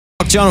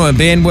Jono and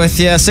Ben with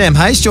you. Sam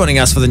Hayes joining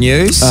us for the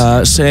news.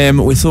 Sam,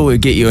 we thought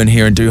we'd get you in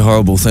here and do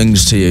horrible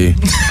things to you.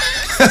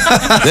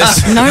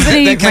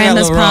 Nobody ran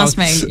this past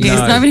me. Yes,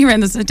 No. nobody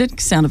ran this. It did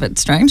sound a bit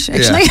strange,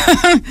 actually.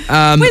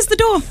 Where's the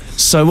door?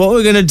 So what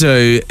we're going to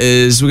do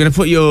is we're going to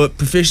put your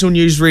professional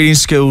news reading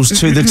skills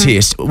to the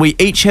test. We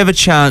each have a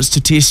chance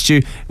to test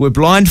you. We're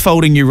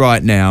blindfolding you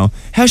right now.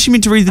 How's she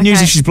meant to read the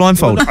news if she's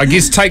blindfolded? I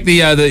guess take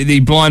the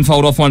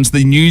blindfold off once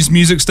the news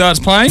music starts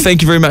playing.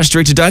 Thank you very much,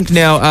 Director Dunk.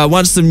 Now,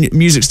 once the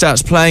music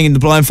starts playing and the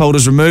blindfold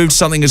is removed,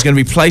 something is going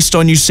to be placed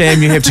on you,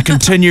 Sam. You have to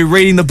continue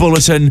reading the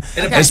bulletin.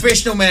 In a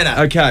professional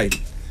manner. Okay.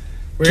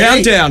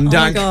 Countdown,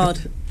 Dunk. Oh, my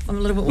God. I'm a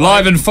little bit worried.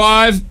 Live in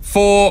 5,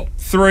 4,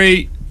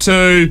 3,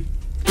 2.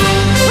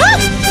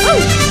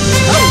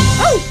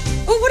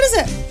 Oh, what is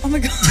it? Oh, my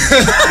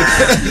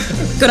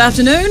God. Good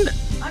afternoon.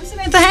 I'm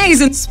Samantha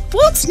Hayes in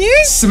Sports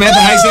News.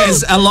 Samantha Hayes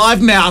has a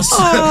live mouse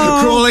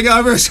crawling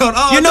over us on.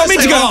 You're not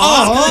meant to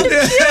go,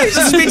 This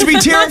is meant to be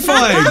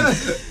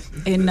terrifying.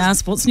 In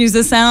Sports News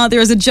this hour,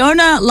 there is a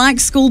Jonah-like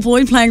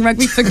schoolboy playing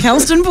rugby for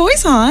Kelston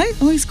Boys High.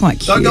 Oh, he's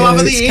quite cute. Don't go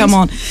over the end. Come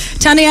on.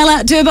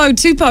 Taniela Turbo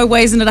Tupo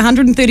weighs in at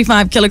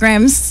 135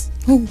 kilograms.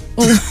 Oh.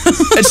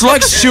 It's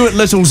like Stuart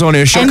Little's on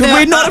her show. Could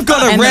we not have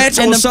got a rat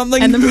or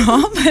something? And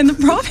the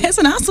prop has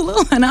an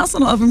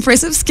arsenal of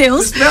impressive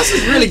skills. This mouse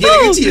is really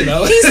getting into you,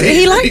 though. I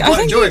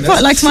think he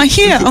quite likes my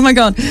hair. Oh my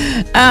God.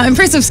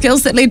 Impressive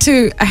skills that led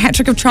to a hat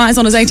trick of tries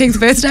on his 18th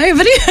birthday. A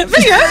video.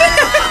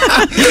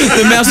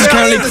 The mouse is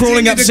currently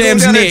crawling up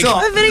Sam's neck.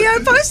 A video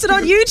posted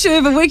on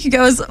YouTube a week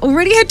ago has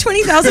already had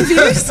 20,000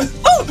 views.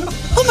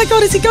 Oh my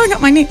God, is he going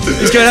up my neck?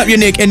 He's going up your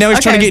neck, and now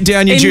he's trying to get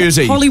down your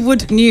jersey.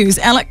 Hollywood news.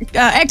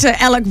 Actor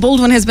Alec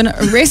Baldwin has been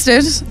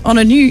arrested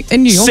in New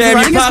York. Sam,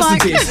 you passed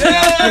the test. You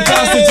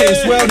passed the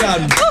test. Well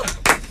done.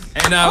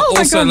 And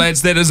also,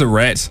 lads, that is a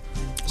rat.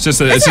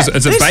 It's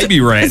a baby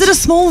rat. Is it a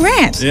small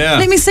rat? Yeah.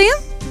 Let me see him.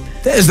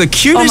 That is the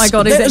cutest. Oh my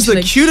God, that is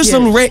the cutest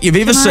little rat you've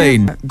ever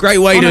seen. Great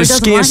way to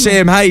scare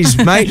Sam Hayes,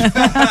 mate.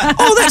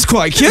 Oh, that's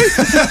quite cute.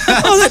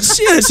 Oh,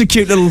 that's a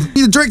cute little.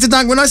 Director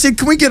Dunk, when I said,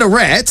 can we get a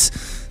rat?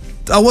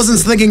 I wasn't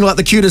thinking like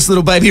the cutest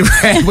little baby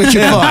rat we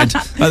could find.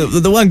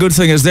 The one good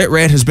thing is that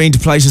rat has been to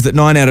places that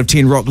 9 out of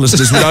 10 rock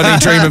listers would only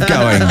dream of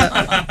going.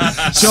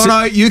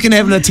 Jono, you can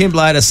have an attempt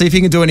later. See if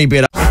you can do any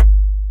better.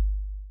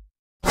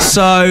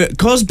 So,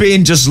 cause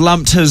Ben just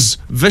lumped his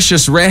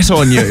vicious rat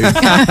on you,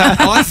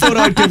 I thought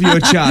I'd give you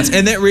a chance,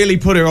 and that really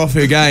put her off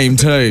her game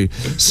too.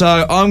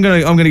 So I'm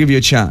gonna give you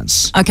a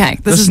chance. Okay,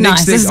 this is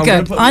nice. This is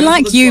good. I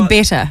like you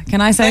better.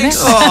 Can I say that?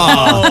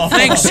 Oh,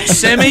 thanks,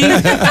 Sammy. So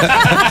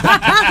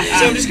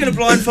I'm just gonna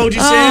blindfold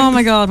you, Sam. Oh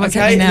my God, what's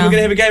happening now? We're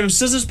gonna have a game of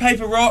scissors,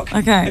 paper, rock.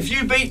 Okay. If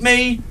you beat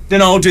me,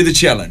 then I'll do the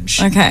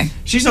challenge. Okay.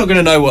 She's not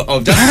gonna know what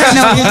I've done. I don't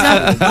know what you've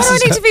done. Why do I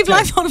need to be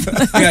blindfolded for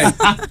this? Okay.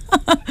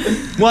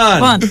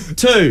 One,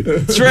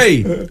 2,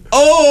 3.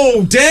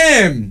 Oh,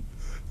 damn!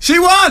 She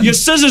won! Your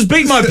scissors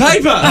beat my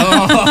paper!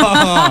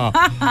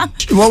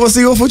 What was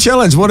the awful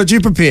challenge? What did you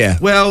prepare?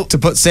 Well, to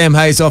put Sam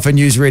Hayes off her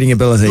news reading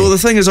ability. Well, the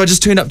thing is, I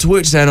just turned up to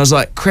work today and I was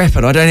like, crap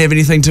it, I don't have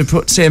anything to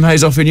put Sam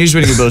Hayes off her news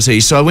reading ability.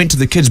 So I went to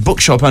the kids'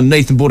 bookshop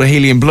underneath and bought a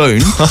helium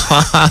balloon.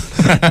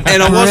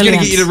 And I was going to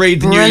get you to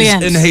read the news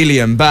in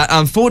helium, but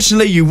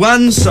unfortunately you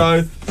won,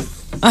 so...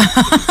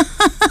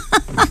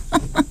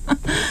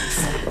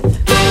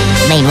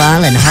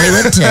 Meanwhile, in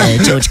Hollywood,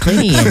 George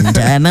Clooney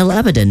and Mel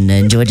Aberden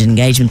enjoyed an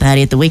engagement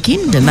party at the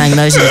weekend. Among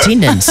those in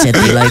attendance at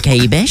the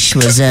low-key bash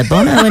was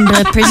Bono and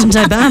President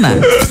Obama.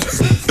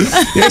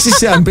 You actually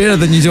sound better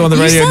than you do on the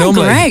radio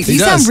normally. Great. You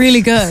sound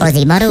really good.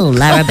 Aussie model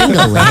Lara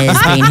Bingle has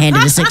been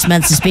handed a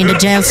 6-month suspended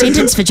jail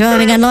sentence for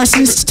driving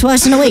unlicensed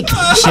twice in a week.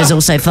 She was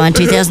also fined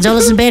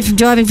 $2,000 and banned from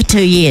driving for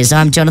 2 years.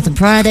 I'm Jonathan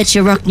Pryor. That's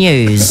your rock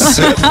news.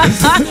 So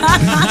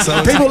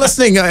people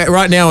listening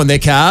right now in their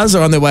cars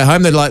or on their way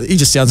home, they're like, he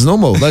just sounds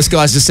normal. Those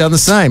guys just sound the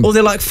same. Or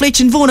they're like,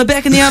 Fletch and Vaughan are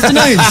back in the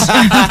afternoons.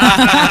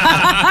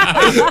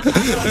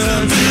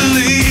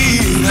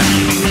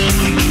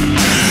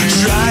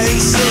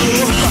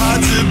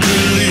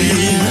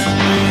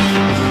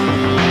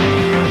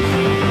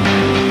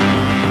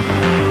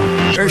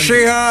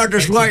 See,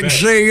 just wait and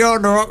see you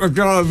on the Rock of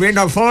Jono and Ben.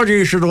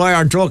 Apologies for the way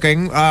I'm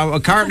talking.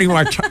 Currently,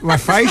 my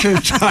face is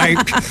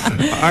taped.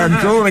 I'm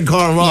drooling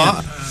quite a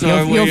lot.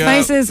 So your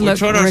faces look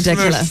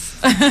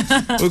ridiculous.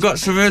 We've got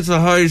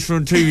Samantha Hayes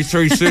from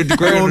TV3 Third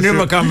Degree. We'll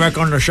never come back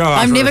on the show.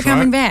 I'm never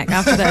coming back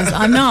after this.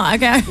 I'm not,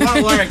 okay.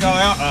 Won't let it go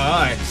out,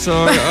 alright.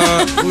 So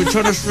we're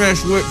trying to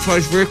smash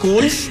workplace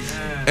records.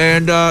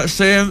 And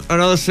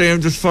another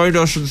Sam just phoned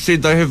us and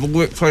said they have a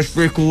workplace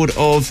record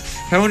of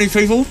how many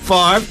people?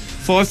 5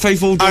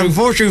 people doing...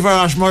 Unfortunately for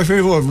us, most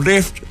people have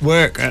left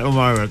work at the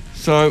moment.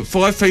 So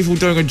 5 people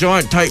doing a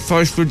giant tape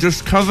face. We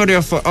just covered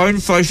our own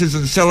faces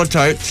in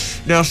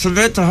sellotape. Now,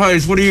 Samantha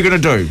Hayes, what are you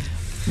going to do?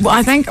 Well,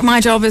 I think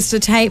my job is to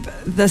tape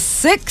the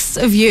 6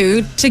 of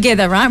you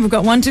together, right? We've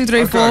got 1, 2,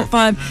 3, 4,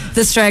 5,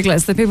 the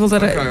stragglers, the people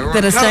that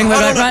are staying with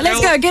us. Right,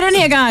 let's go. Get in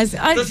here, guys.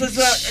 This is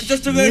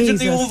just imagine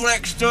the All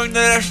Blacks doing the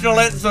national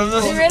anthem.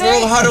 You ready? We're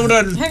all huddled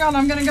in. Hang on,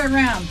 I'm going to go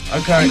round.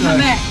 Okay. Come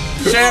back.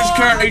 Sam's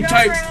currently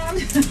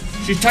taped.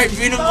 She's taped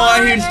Ben and my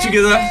hands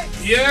together.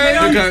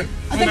 Yeah. Okay.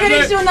 I think I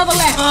need to do another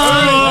lap.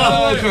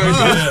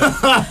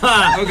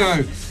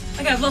 Okay.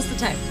 Okay, I've lost the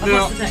tape. I've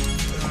lost the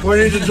tape. We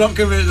need to talk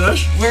about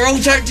this. We're all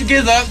taped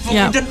together, but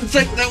we didn't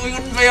think that we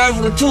wouldn't be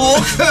able to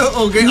talk.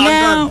 Okay,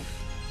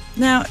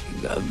 Now,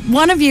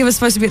 one of you was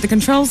supposed to be at the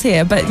controls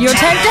here, but you're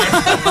taped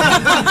up.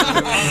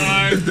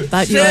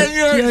 But you're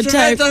taped.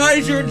 Samantha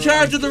Hayes, you're in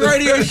charge of the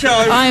radio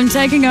show. I am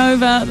taking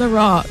over the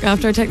rock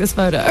after I take this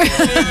photo.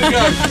 There we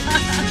go.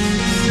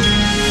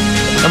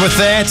 And with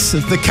that,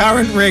 the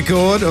current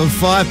record of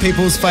 5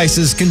 people's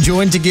faces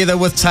conjoined together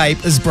with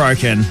tape is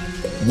broken.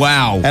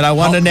 Wow. And I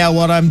wonder now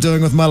what I'm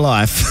doing with my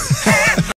life.